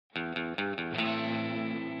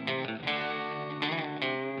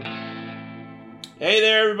Hey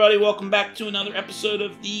there, everybody. Welcome back to another episode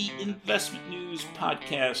of the Investment News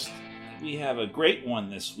podcast. We have a great one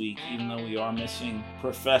this week, even though we are missing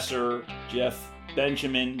Professor Jeff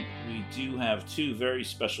Benjamin. We do have two very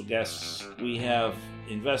special guests. We have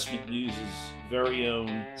Investment News' very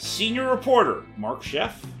own senior reporter, Mark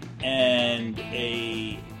Schoeff, and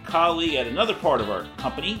a colleague at another part of our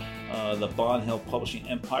company, the Bond Hill Publishing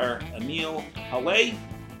Empire, Emile Hallez,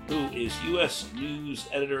 who is U.S. News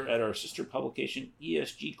Editor at our sister publication,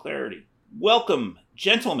 ESG Clarity. Welcome,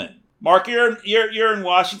 gentlemen. Mark, you're in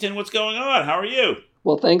Washington. What's going on? How are you?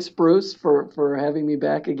 Well, thanks, Bruce, for having me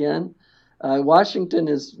back again. Washington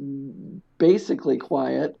is basically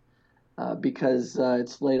quiet because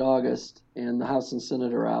it's late August and the House and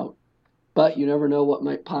Senate are out. But you never know what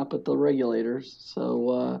might pop at the regulators,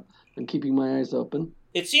 so I'm keeping my eyes open.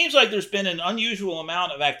 It seems like there's been an unusual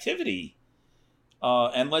amount of activity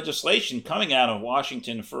and legislation coming out of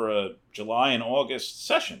Washington for a July and August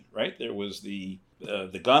session, right? There was the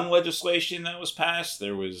gun legislation that was passed.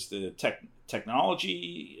 There was the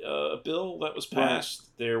technology bill that was passed. Right.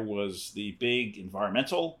 There was the big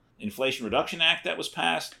environmental Inflation Reduction Act that was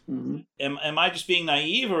passed. Mm-hmm. Am I just being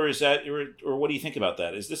naive, or is that, or what do you think about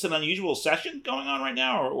that? Is this an unusual session going on right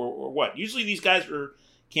now, or what? Usually these guys are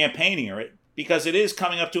campaigning, right? Because it is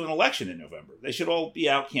coming up to an election in November. They should all be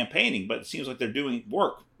out campaigning, but it seems like they're doing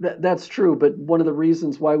work. That's true, but one of the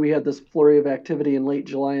reasons why we had this flurry of activity in late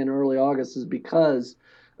July and early August is because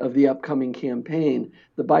of the upcoming campaign.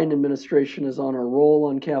 The Biden administration is on a roll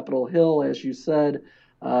on Capitol Hill, as you said.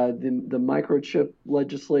 The microchip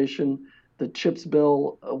legislation, the CHIPS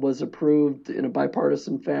bill was approved in a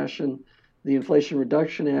bipartisan fashion. The Inflation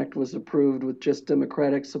Reduction Act was approved with just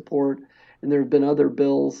Democratic support, and there have been other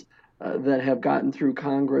bills that have gotten through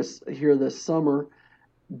Congress here this summer,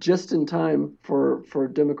 just in time for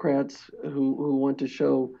Democrats who want to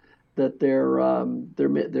show that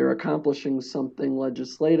they're accomplishing something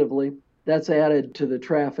legislatively. That's added to the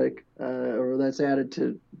traffic, or that's added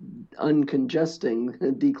to uncongesting,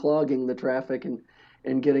 declogging the traffic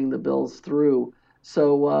and getting the bills through.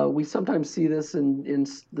 So we sometimes see this in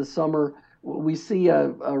the summer. We see a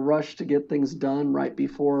rush to get things done right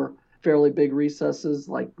before fairly big recesses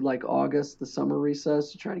like August, the summer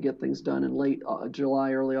recess, to try to get things done in late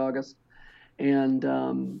July, early August. And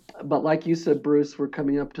but like you said, Bruce, we're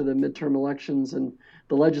coming up to the midterm elections, and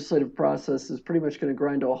the legislative process is pretty much going to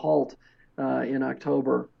grind to a halt in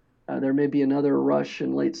October. There may be another rush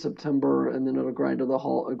in late September, and then it'll grind to a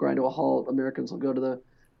halt. Americans will go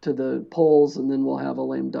to the polls, and then we'll have a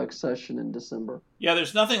lame duck session in December. Yeah,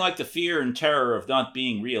 there's nothing like the fear and terror of not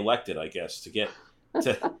being reelected, I guess, to get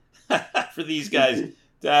to for these guys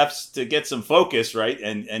to get some focus, right,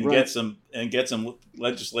 and right. get some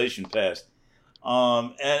legislation passed.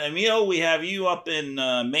 And Emile, we have you up in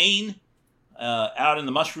Maine, out in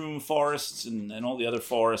the mushroom forests and all the other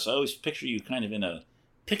forests. I always picture you kind of in a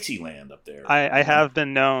pixie land up there. I have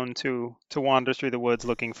been known to wander through the woods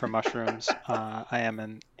looking for mushrooms. I am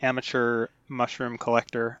an amateur mushroom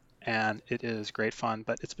collector, and it is great fun.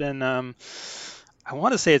 But it's been I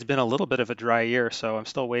want to say it's been a little bit of a dry year, so I'm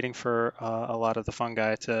still waiting for a lot of the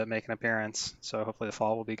fungi to make an appearance. So hopefully the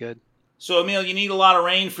fall will be good. So, Emile, you need a lot of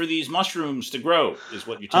rain for these mushrooms to grow, is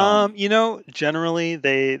what you're telling me. Generally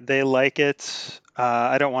they like it.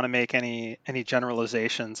 I don't want to make any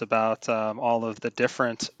generalizations about all of the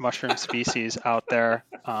different mushroom species out there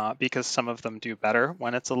because some of them do better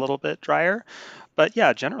when it's a little bit drier. But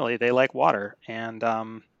yeah, generally they like water, and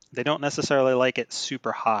they don't necessarily like it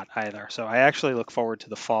super hot either. So I actually look forward to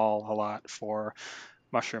the fall a lot for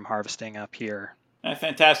mushroom harvesting up here.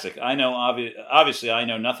 Fantastic. I know, obviously, I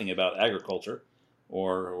know nothing about agriculture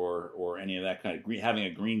or any of that kind of having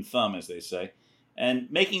a green thumb, as they say.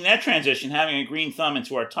 And making that transition, having a green thumb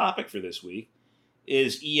into our topic for this week,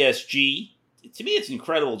 is ESG. To me, it's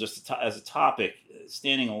incredible just as a topic,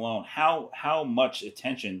 standing alone, how much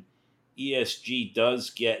attention ESG does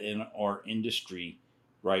get in our industry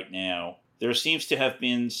right now. There seems to have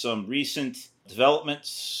been some recent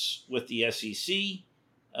developments with the SEC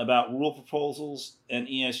about rule proposals and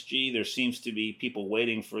ESG. There seems to be people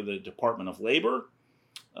waiting for the Department of Labor,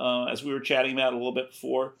 as we were chatting about a little bit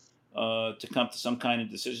before, to come to some kind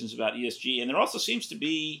of decisions about ESG. And there also seems to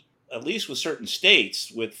be, at least with certain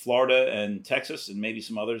states, with Florida and Texas and maybe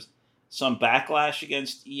some others, some backlash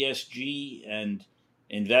against ESG and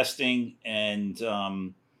investing, and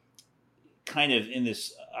kind of in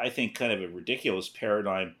this, I think, kind of a ridiculous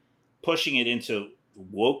paradigm, pushing it into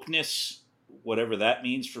wokeness, whatever that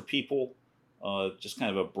means for people, just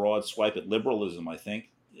kind of a broad swipe at liberalism, I think.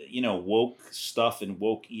 Woke stuff and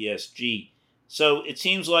woke ESG. So it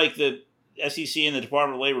seems like SEC and the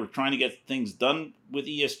Department of Labor are trying to get things done with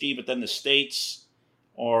ESG, but then the states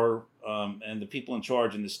are and the people in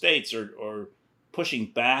charge in the states are pushing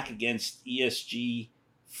back against ESG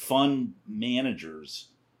fund managers.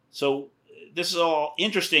 So this is all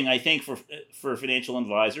interesting, I think, for financial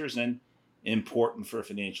advisors and important for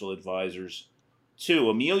financial advisors too.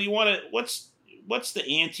 Emile, what's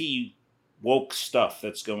the anti-woke stuff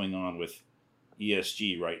that's going on with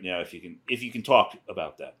ESG right now? If you can talk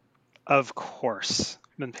about that. Of course,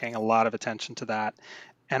 I've been paying a lot of attention to that,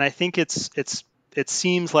 and I think it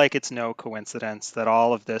seems like it's no coincidence that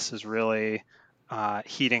all of this is really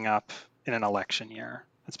heating up in an election year.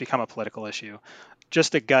 It's become a political issue.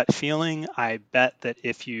 Just a gut feeling. I bet that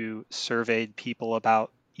if you surveyed people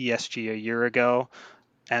about ESG a year ago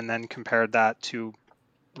and then compared that to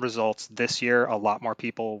results this year, a lot more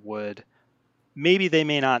people would. Maybe they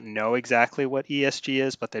may not know exactly what ESG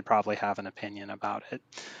is, but they'd probably have an opinion about it.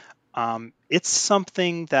 It's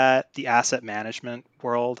something that the asset management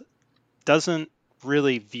world doesn't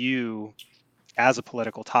really view as a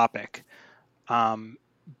political topic,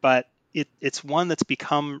 but it's one that's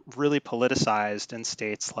become really politicized in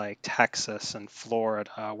states like Texas and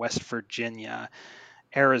Florida, West Virginia,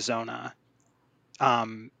 Arizona.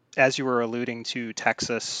 As you were alluding to,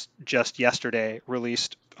 Texas just yesterday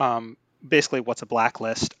released basically what's a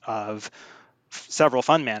blacklist of several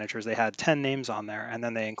fund managers. They had 10 names on there, and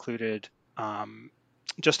then they included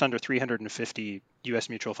just under 350 U.S.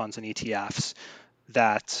 mutual funds and ETFs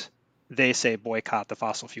that they say boycott the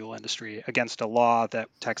fossil fuel industry against a law that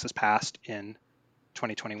Texas passed in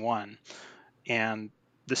 2021. And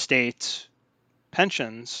the state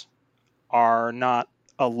pensions are not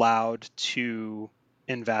allowed to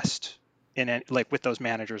invest in it, like with those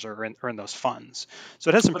managers or in those funds. So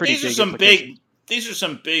it has some pretty big implications. These are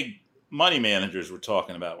some big money managers we're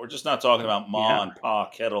talking about. We're just not talking about ma and pa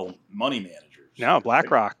kettle money managers. No,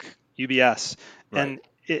 BlackRock, UBS. Right. And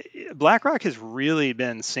BlackRock has really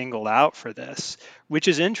been singled out for this, which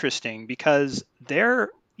is interesting because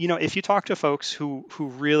if you talk to folks who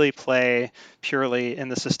really play purely in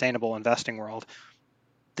the sustainable investing world,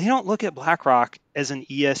 they don't look at BlackRock as an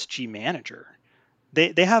ESG manager.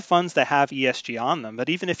 They have funds that have ESG on them, but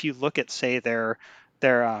even if you look at, say, their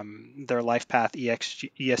LifePath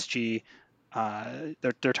ESG,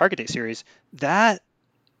 their target date series, that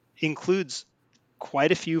includes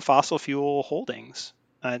quite a few fossil fuel holdings.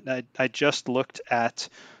 I just looked at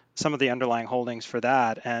some of the underlying holdings for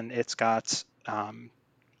that, and it's got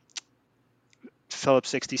Phillips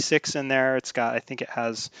 66 in there. I think it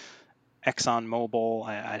has ExxonMobil.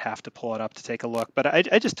 I'd have to pull it up to take a look, but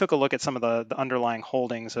I just took a look at some of the underlying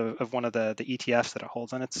holdings of one of the ETFs that it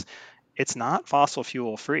holds, and it's not fossil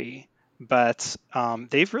fuel free, but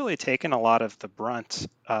they've really taken a lot of the brunt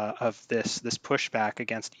of this pushback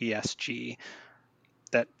against ESG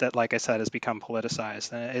that, like I said, has become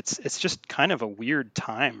politicized. And it's just kind of a weird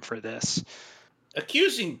time for this.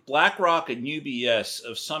 Accusing BlackRock and UBS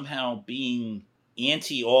of somehow being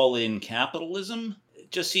anti-all-in capitalism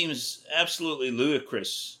just seems absolutely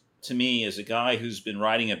ludicrous to me as a guy who's been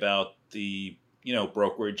writing about the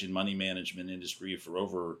brokerage and money management industry for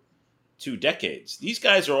over 2 decades. These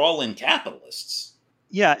guys are all-in capitalists.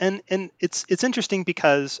 Yeah, and it's interesting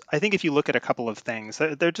because I think if you look at a couple of things,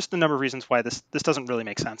 there are just a number of reasons why this doesn't really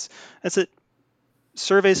make sense. It's that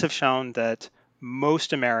surveys have shown that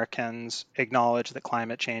most Americans acknowledge that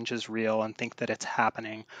climate change is real and think that it's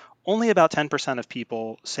happening. Only about 10% of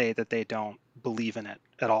people say that they don't believe in it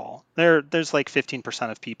at all. There's like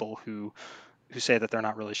 15% of people who say that they're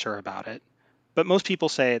not really sure about it. But most people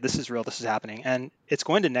say this is real, this is happening, and it's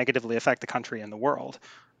going to negatively affect the country and the world.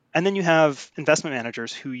 And then you have investment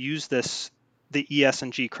managers who use the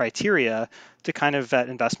ESG criteria to kind of vet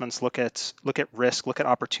investments, look at risk, look at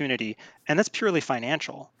opportunity, and that's purely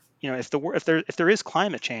financial. If there is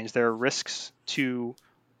climate change, there are risks to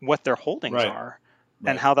what their holdings are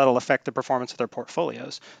and how that'll affect the performance of their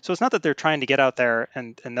portfolios. So it's not that they're trying to get out there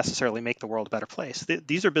and necessarily make the world a better place.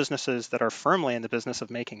 These are businesses that are firmly in the business of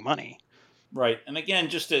making money. Right. And again,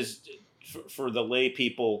 just as for the lay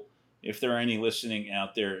people, if there are any listening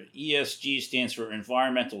out there, ESG stands for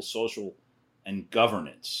environmental, social, and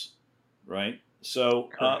governance, right? So,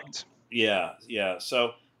 correct. Yeah.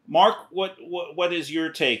 So, Mark, what is your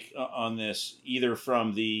take on this, either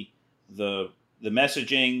from the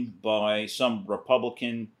messaging by some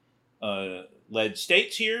Republican led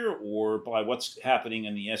states here, or by what's happening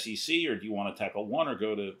in the SEC, or do you want to tackle one or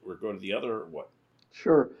go to the other, or what?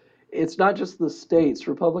 Sure. It's not just the states.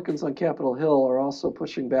 Republicans on Capitol Hill are also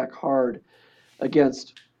pushing back hard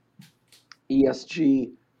against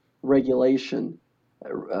ESG regulation.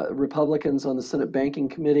 Republicans on the Senate Banking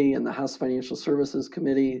Committee and the House Financial Services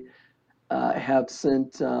Committee have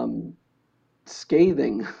sent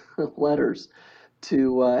scathing letters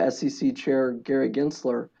to SEC Chair Gary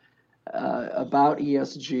Gensler about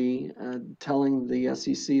ESG, telling the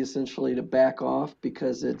SEC essentially to back off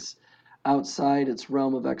because it's outside its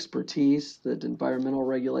realm of expertise, that environmental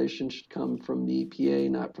regulation should come from the EPA,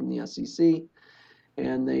 not from the SEC.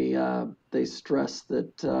 And they stress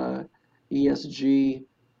that ESG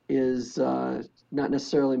is not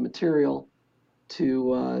necessarily material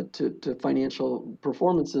to financial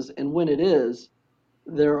performances, and when it is,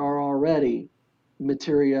 there are already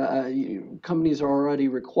companies are already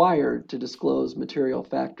required to disclose material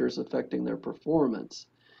factors affecting their performance.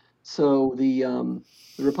 So the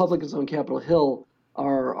Republicans on Capitol Hill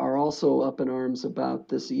are also up in arms about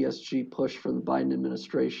this ESG push from the Biden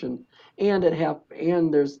administration, and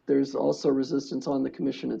there's also resistance on the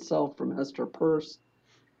commission itself from Hester Peirce,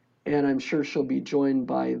 and I'm sure she'll be joined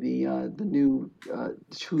by the new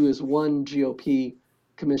who is one GOP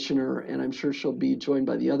commissioner, and I'm sure she'll be joined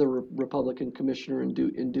by the other Republican commissioner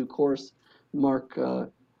in due course, Mark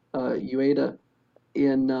Ueda,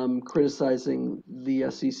 in criticizing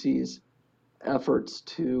the SEC's efforts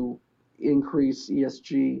to increase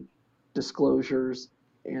ESG disclosures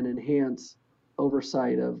and enhance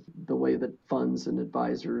oversight of the way that funds and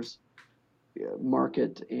advisors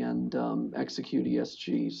market and execute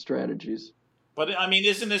ESG strategies. But I mean,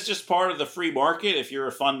 isn't this just part of the free market? If you're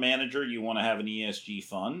a fund manager, you want to have an ESG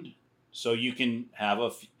fund, so you can have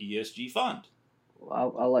a ESG fund.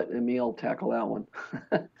 I'll let Emile tackle that one.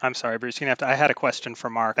 I'm sorry, Bruce. You're gonna have to. I had a question for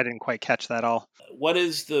Mark. I didn't quite catch that all. What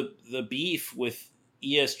is the beef with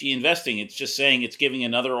ESG investing? It's just saying it's giving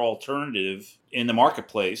another alternative in the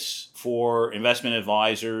marketplace for investment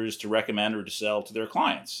advisors to recommend or to sell to their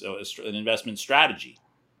clients. So it's an investment strategy.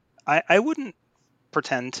 I wouldn't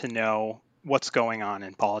pretend to know what's going on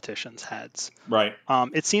in politicians' heads. Right.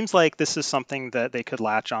 It seems like this is something that they could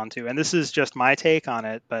latch onto, and this is just my take on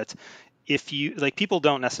it, but if you people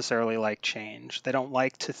don't necessarily like change. They don't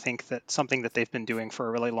like to think that something that they've been doing for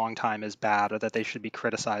a really long time is bad, or that they should be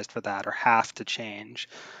criticized for that, or have to change.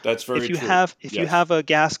 That's very true. If you have a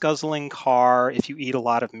gas guzzling car, if you eat a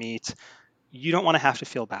lot of meat, you don't want to have to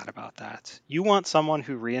feel bad about that. You want someone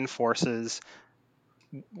who reinforces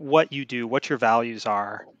what you do, what your values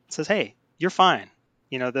are, says, hey, you're fine.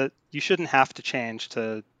 That you shouldn't have to change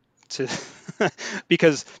to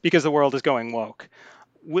because the world is going woke.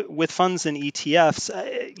 With funds and ETFs,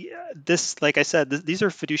 like I said, these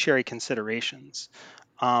are fiduciary considerations.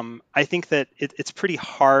 I think that it's pretty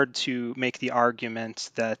hard to make the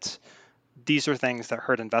argument that these are things that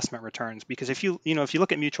hurt investment returns, because if you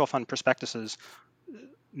look at mutual fund prospectuses,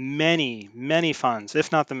 many funds,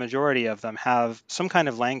 if not the majority of them, have some kind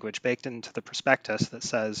of language baked into the prospectus that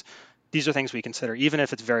says these are things we consider, even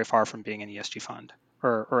if it's very far from being an ESG fund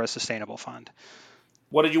or a sustainable fund.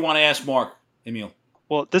 What did you want to ask Mark, Emile?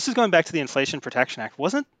 Well, this is going back to the Inflation Protection Act.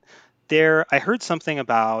 Wasn't there, I heard something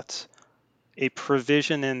about a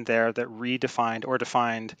provision in there that redefined or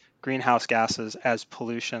defined greenhouse gases as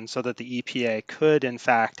pollution so that the EPA could, in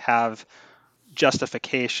fact, have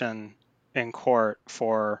justification in court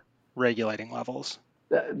for regulating levels?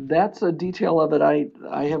 That's a detail of it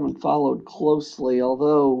I haven't followed closely,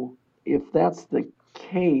 although if that's the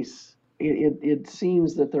case, it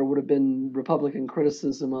seems that there would have been Republican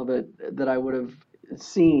criticism of it that I would have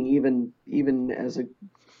seen even as a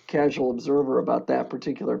casual observer about that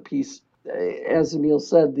particular piece. As Emile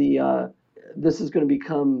said, this is going to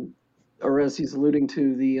become, or as he's alluding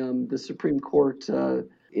to, the Supreme Court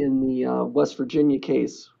in the West Virginia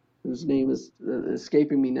case, whose name is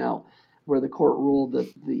escaping me now, where the court ruled that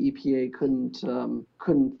the EPA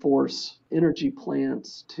couldn't force energy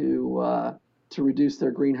plants to reduce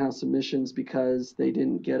their greenhouse emissions because they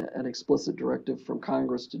didn't get an explicit directive from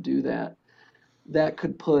Congress to do that. That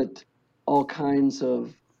could put all kinds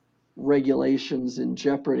of regulations in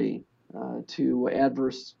jeopardy to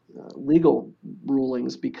adverse legal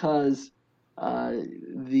rulings, because under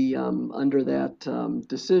that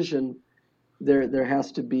decision there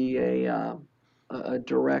has to be a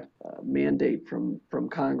direct mandate from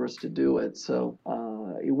Congress to do it. So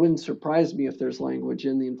it wouldn't surprise me if there's language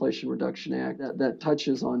in the Inflation Reduction Act that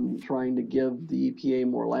touches on trying to give the EPA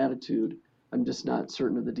more latitude. I'm just not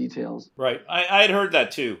certain of the details. Right. I had heard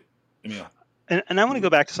that too, Emile. And I want to go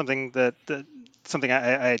back to something that something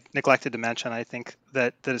I neglected to mention. I think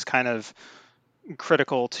that is kind of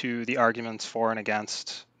critical to the arguments for and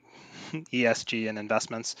against ESG and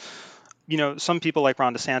investments. Some people like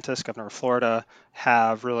Ron DeSantis, governor of Florida,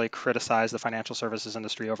 have really criticized the financial services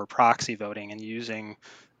industry over proxy voting and using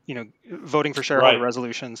voting for shareholder Right.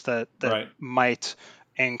 resolutions that Right. might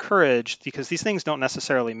encourage, because these things don't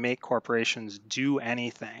necessarily make corporations do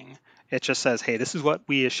anything. It just says, hey, this is what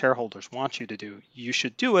we as shareholders want you to do. You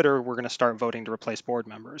should do it, or we're going to start voting to replace board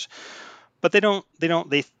members. But they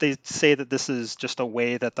say that this is just a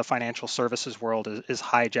way that the financial services world is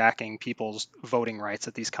hijacking people's voting rights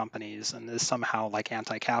at these companies and is somehow like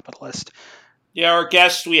anti-capitalist. Yeah, our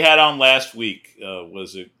guest we had on last week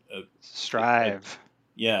was Strive.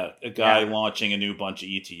 a guy launching a new bunch of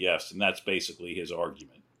ETFs, and that's basically his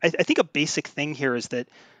argument. I think a basic thing here is that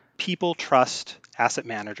people trust asset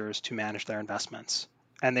managers to manage their investments,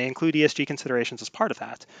 and they include ESG considerations as part of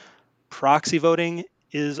that. Proxy voting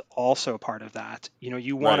is also part of that.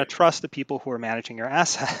 You want to trust the people who are managing your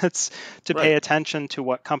assets to pay attention to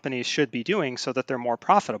what companies should be doing so that they're more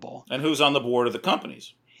profitable. And who's on the board of the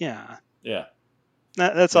companies. Yeah. Yeah.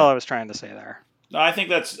 That's all I was trying to say there. No, I think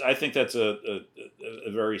that's a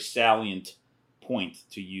very salient point,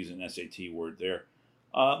 to use an SAT word there.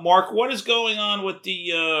 Mark, what is going on with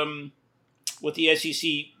the SEC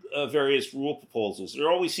various rule proposals?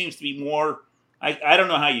 There always seems to be more. I don't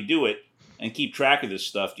know how you do it and keep track of this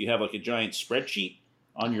stuff. Do you have like a giant spreadsheet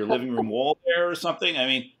on your living room wall there or something? I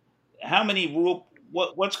mean, how many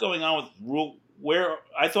what's going on with rule? Where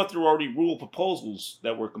I thought there were already rule proposals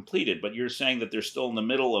that were completed, but you're saying that they're still in the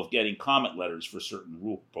middle of getting comment letters for certain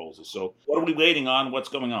rule proposals. So what are we waiting on? What's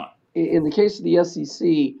going on? In the case of the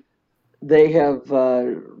SEC, they have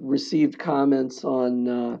received comments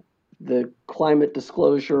on the climate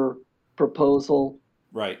disclosure proposal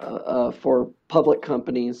for public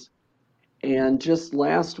companies. And just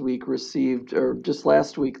last week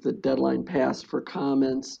the deadline passed for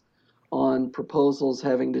comments on proposals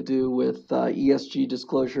having to do with ESG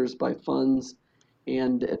disclosures by funds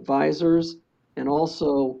and advisors, and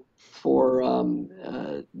also for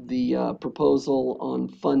the proposal on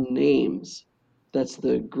fund names. That's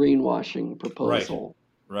the greenwashing proposal,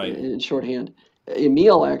 right. In shorthand.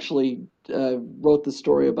 Emile actually wrote the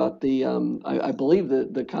story about the, I believe,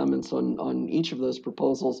 the comments on each of those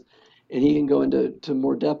proposals, and he can go into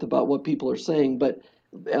more depth about what people are saying. But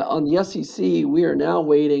on the SEC, we are now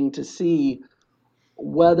waiting to see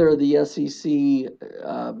whether the SEC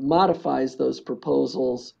modifies those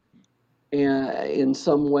proposals in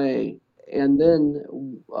some way, and then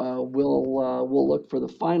we'll look for the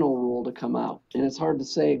final rule to come out. And it's hard to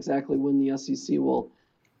say exactly when the SEC will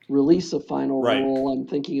release a final rule. I'm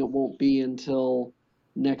thinking it won't be until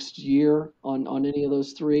next year on any of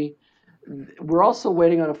those three. We're also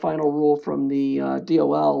waiting on a final rule from the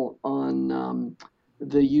DOL on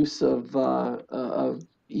the use of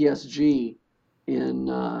ESG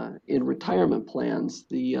in retirement plans.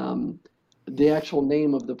 The actual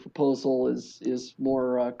name of the proposal is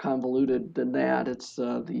more convoluted than that. It's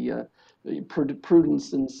the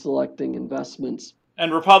prudence in selecting investments.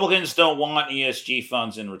 And Republicans don't want ESG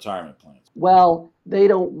funds in retirement plans. Well, they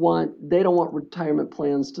don't want retirement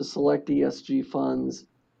plans to select ESG funds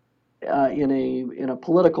in a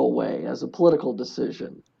political way, as a political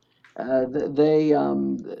decision.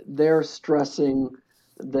 They're stressing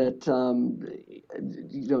that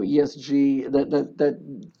ESG that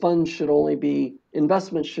funds should only be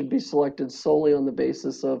investments should be selected solely on the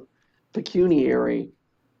basis of pecuniary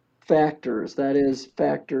factors. That is,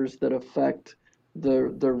 factors that affect the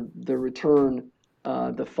return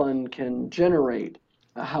the fund can generate.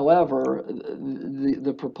 However,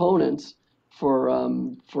 the proponents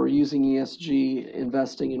for using ESG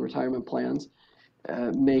investing in retirement plans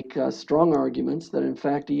make strong arguments that in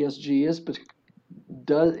fact ESG is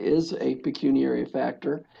a pecuniary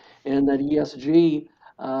factor, and that ESG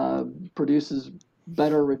produces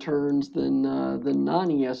better returns than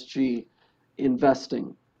non-ESG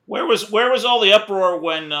investing. Where was all the uproar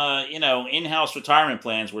when in-house retirement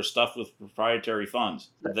plans were stuffed with proprietary funds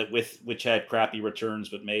which had crappy returns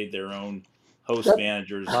but made their own host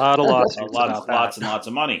managers a lot of lawsuits lots and lots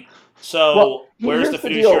of money? So where's the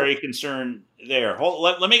fiduciary concern there?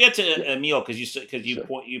 Let me get to Emile, because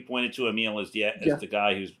you pointed to Emile as the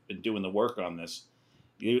guy who's been doing the work on this.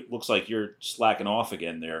 It looks like you're slacking off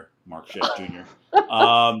again there, Mark Schoeff Jr.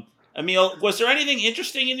 Emile, was there anything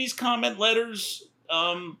interesting in these comment letters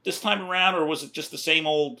this time around, or was it just the same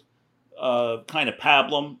old kind of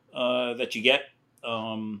pablum that you get,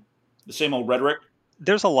 the same old rhetoric?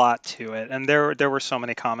 There's a lot to it, and there were so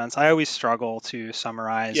many comments. I always struggle to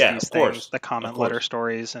summarize these things, the comment letter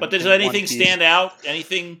stories. But does anything stand out?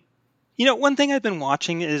 Anything? One thing I've been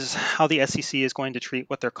watching is how the SEC is going to treat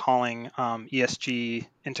what they're calling ESG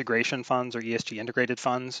integration funds or ESG integrated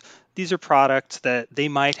funds. These are products that they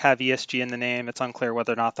might have ESG in the name. It's unclear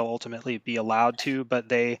whether or not they'll ultimately be allowed to, but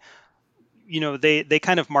they they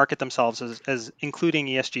kind of market themselves as including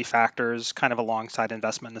ESG factors kind of alongside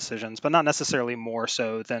investment decisions, but not necessarily more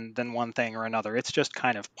so than one thing or another. It's just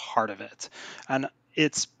kind of part of it. And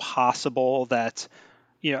it's possible that,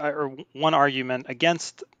 or one argument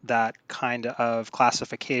against that kind of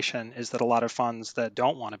classification is that a lot of funds that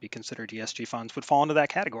don't want to be considered ESG funds would fall into that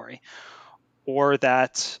category, or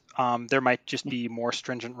that there might just be more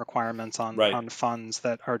stringent requirements on funds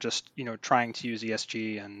that are just trying to use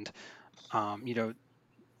ESG and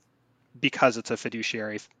because it's a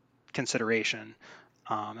fiduciary consideration,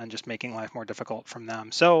 and just making life more difficult from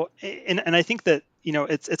them. So, and I think that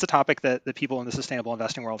it's a topic that the people in the sustainable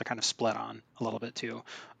investing world are kind of split on a little bit too.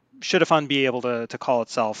 Should a fund be able to call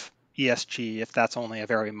itself ESG if that's only a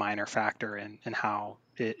very minor factor in how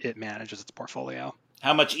it manages its portfolio?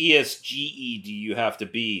 How much ESG do you have to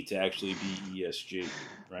be to actually be ESG,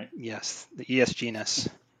 right? Yes, the ESG-ness.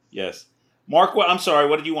 Yes. Mark, I'm sorry,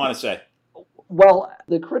 what did you want to say? Well,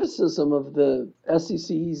 the criticism of the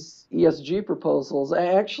SEC's ESG proposals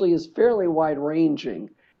actually is fairly wide-ranging.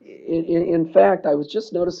 In fact, I was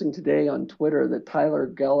just noticing today on Twitter that Tyler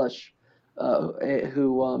Gellish,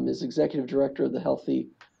 who is executive director of the Healthy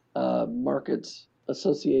Markets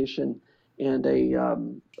Association and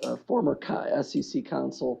a former SEC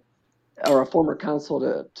counsel, or a former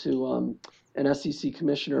counsel to an SEC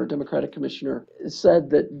commissioner, Democratic commissioner, said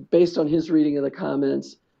that based on his reading of the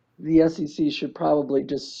comments, the SEC should probably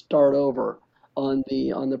just start over on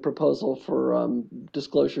the proposal for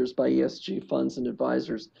disclosures by ESG funds and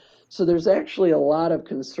advisors. So there's actually a lot of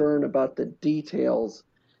concern about the details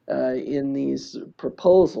in these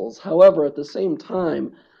proposals. However, at the same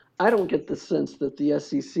time, I don't get the sense that the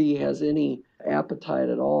SEC has any appetite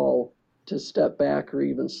at all to step back or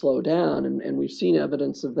even slow down, and we've seen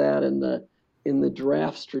evidence of that in the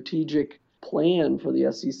draft strategic plan for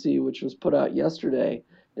the SEC, which was put out yesterday.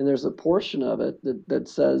 And there's a portion of it that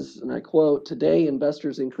says, and I quote, "Today,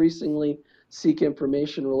 investors increasingly seek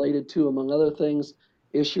information related to, among other things,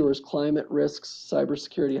 issuers' climate risks,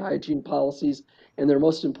 cybersecurity, hygiene policies, and their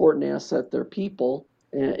most important asset, their people.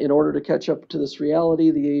 In order to catch up to this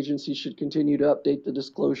reality, the agency should continue to update the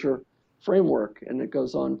disclosure framework." And it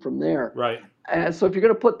goes on from there. Right. So if you're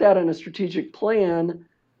going to put that in a strategic plan,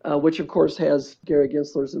 which of course has Gary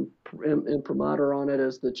Gensler's imprimatur on it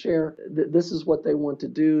as the chair, this is what they want to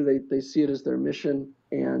do. They see it as their mission,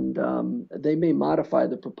 and they may modify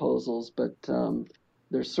the proposals, but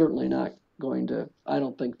they're certainly not going to, I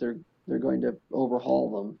don't think they're going to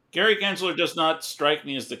overhaul them. Gary Gensler does not strike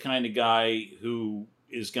me as the kind of guy who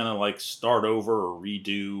is going to start over or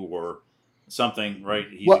redo or something, right?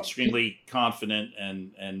 He's extremely confident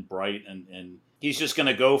and bright, and he's just going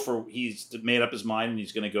to go for, he's made up his mind and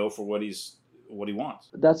he's going to go for what he wants.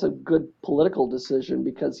 That's a good political decision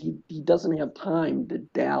because he doesn't have time to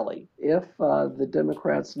dally. If the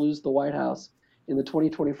Democrats lose the White House in the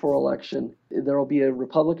 2024 election, there will be a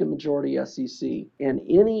Republican majority SEC, and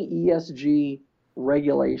any ESG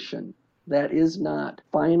regulation that is not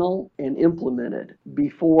final and implemented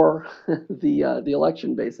before the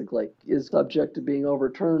election basically is subject to being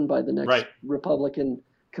overturned by the next Republican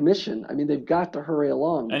commission. I mean, they've got to hurry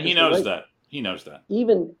along. And he knows that. He knows that.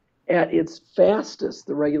 Even at its fastest,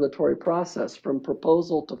 the regulatory process from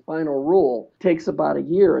proposal to final rule takes about a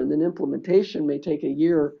year, and then implementation may take a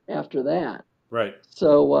year after that. Right.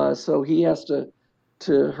 So he has to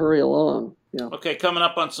hurry along. Yeah. Okay, coming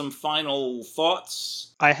up on some final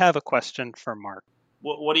thoughts. I have a question for Mark.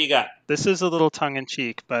 What do you got? This is a little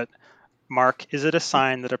tongue-in-cheek, but Mark, is it a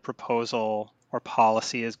sign that a proposal or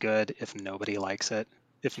policy is good if nobody likes it,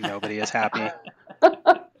 if nobody is happy?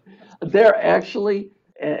 They're actually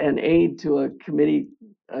an aide to a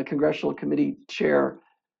congressional committee chair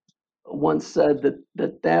once said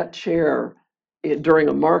that chair, during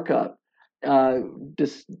a markup,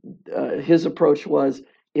 his approach was,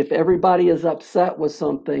 if everybody is upset with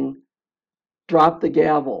something, drop the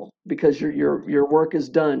gavel because your work is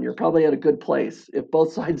done. You're probably at a good place. If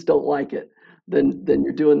both sides don't like it, then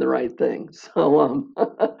you're doing the right thing. So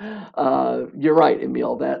you're right,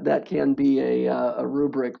 Emile. That can be a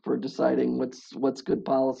rubric for deciding what's good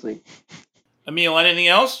policy. Emile, anything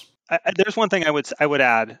else? There's one thing I would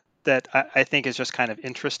add that I think is just kind of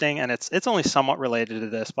interesting, and it's only somewhat related to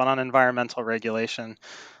this, but on environmental regulation,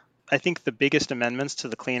 I think the biggest amendments to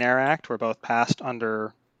the Clean Air Act were both passed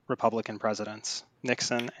under Republican presidents,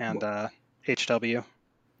 Nixon and H.W.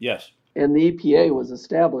 Yes. And the EPA was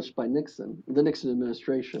established by Nixon, the Nixon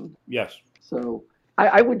administration. Yes. So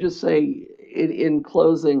I would just say, in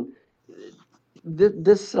closing,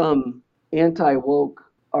 this anti-woke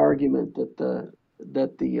argument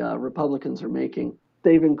that the Republicans are making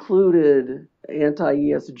they've included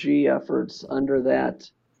anti-ESG efforts under that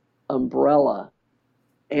umbrella.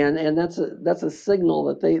 And that's a signal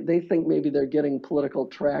that they think maybe they're getting political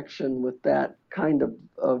traction with that kind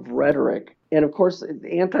of rhetoric. And of course, the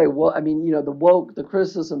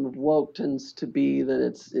criticism of woke tends to be that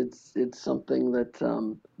it's something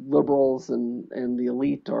that liberals and the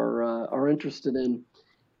elite are interested in,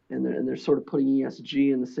 and they're sort of putting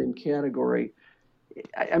ESG in the same category.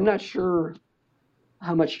 I'm not sure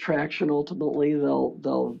how much traction ultimately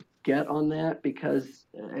they'll get on that, because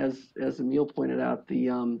as Emile pointed out,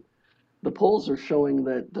 the polls are showing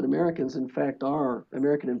that American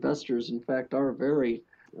investors in fact are very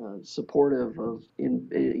supportive of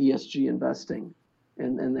ESG investing,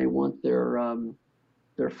 and they want their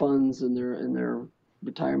funds and their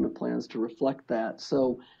retirement plans to reflect that.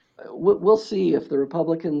 So we'll see if the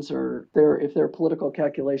Republicans if their political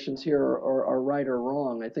calculations here are right or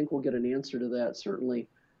wrong. I think we'll get an answer to that certainly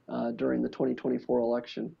during the 2024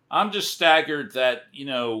 election. I'm just staggered that,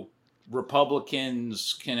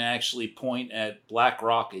 Republicans can actually point at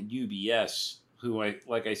BlackRock and UBS, who,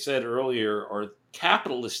 like I said earlier, are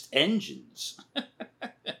capitalist engines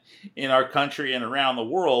in our country and around the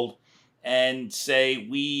world, and say,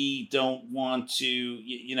 we don't want to,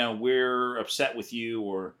 we're upset with you,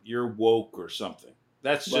 or you're woke or something.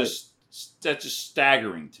 That's just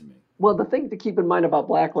staggering to me. Well, the thing to keep in mind about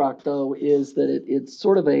BlackRock, though, is that it's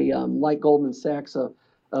sort of like Goldman Sachs,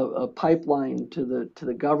 a pipeline to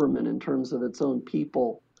the government in terms of its own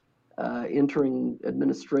people entering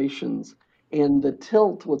administrations. And the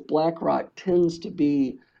tilt with BlackRock tends to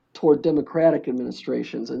be toward Democratic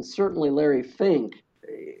administrations. And certainly Larry Fink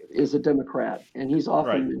is a Democrat, and he's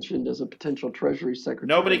often mentioned as a potential Treasury Secretary.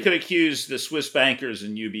 Nobody could accuse the Swiss bankers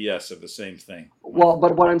and UBS of the same thing. Well,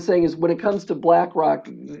 but what I'm saying is, when it comes to BlackRock,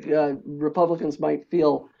 Republicans might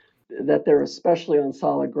feel that they're especially on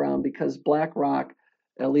solid ground, because BlackRock,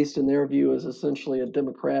 at least in their view, is essentially a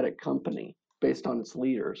Democratic company based on its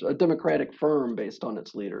leaders, a Democratic firm based on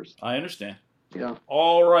its leaders. I understand. Yeah.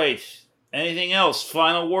 All right. Anything else?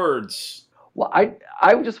 Final words? Well,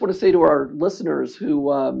 I just want to say to our listeners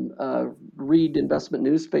who read Investment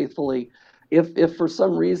News faithfully, if for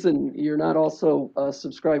some reason you're not also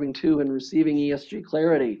subscribing to and receiving ESG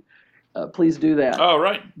Clarity, please do that. Oh,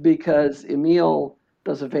 right. Because Emile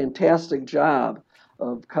does a fantastic job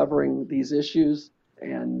of covering these issues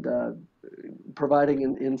and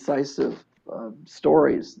providing incisive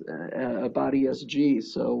stories about ESG.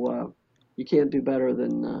 So you can't do better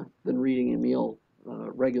than reading Emile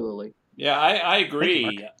regularly. Yeah, I agree.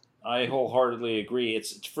 Thank you, Mark. I wholeheartedly agree.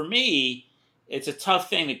 It's for me, it's a tough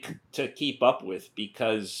thing to keep up with,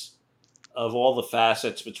 because of all the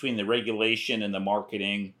facets between the regulation and the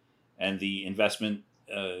marketing and the investment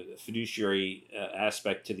fiduciary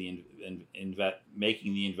aspect to the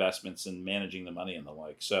making the investments and managing the money and the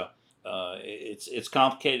like. So it's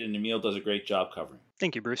complicated, and Emile does a great job covering.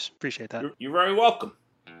 Thank you, Bruce. Appreciate that. You're very welcome.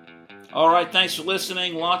 All right, thanks for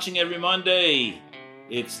listening. Launching every Monday.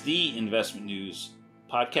 It's the Investment News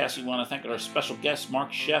podcast. We want to thank our special guests,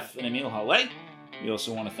 Mark Schoeff and Emile Hallez. We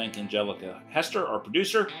also want to thank Angelica Hester, our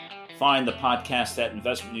producer. Find the podcast at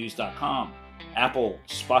investmentnews.com, Apple,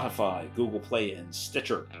 Spotify, Google Play, and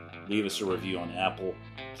Stitcher. Leave us a review on Apple.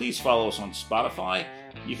 Please follow us on Spotify.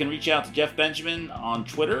 You can reach out to Jeff Benjamin on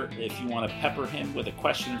Twitter if you want to pepper him with a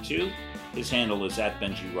question or two. His handle is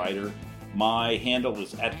 @BenjiWriter. My handle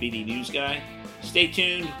is @BDNewsGuy. Stay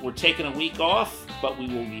tuned. We're taking a week off, but we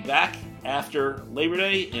will be back after Labor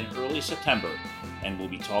Day in early September, and we'll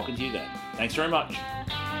be talking to you then. Thanks very much.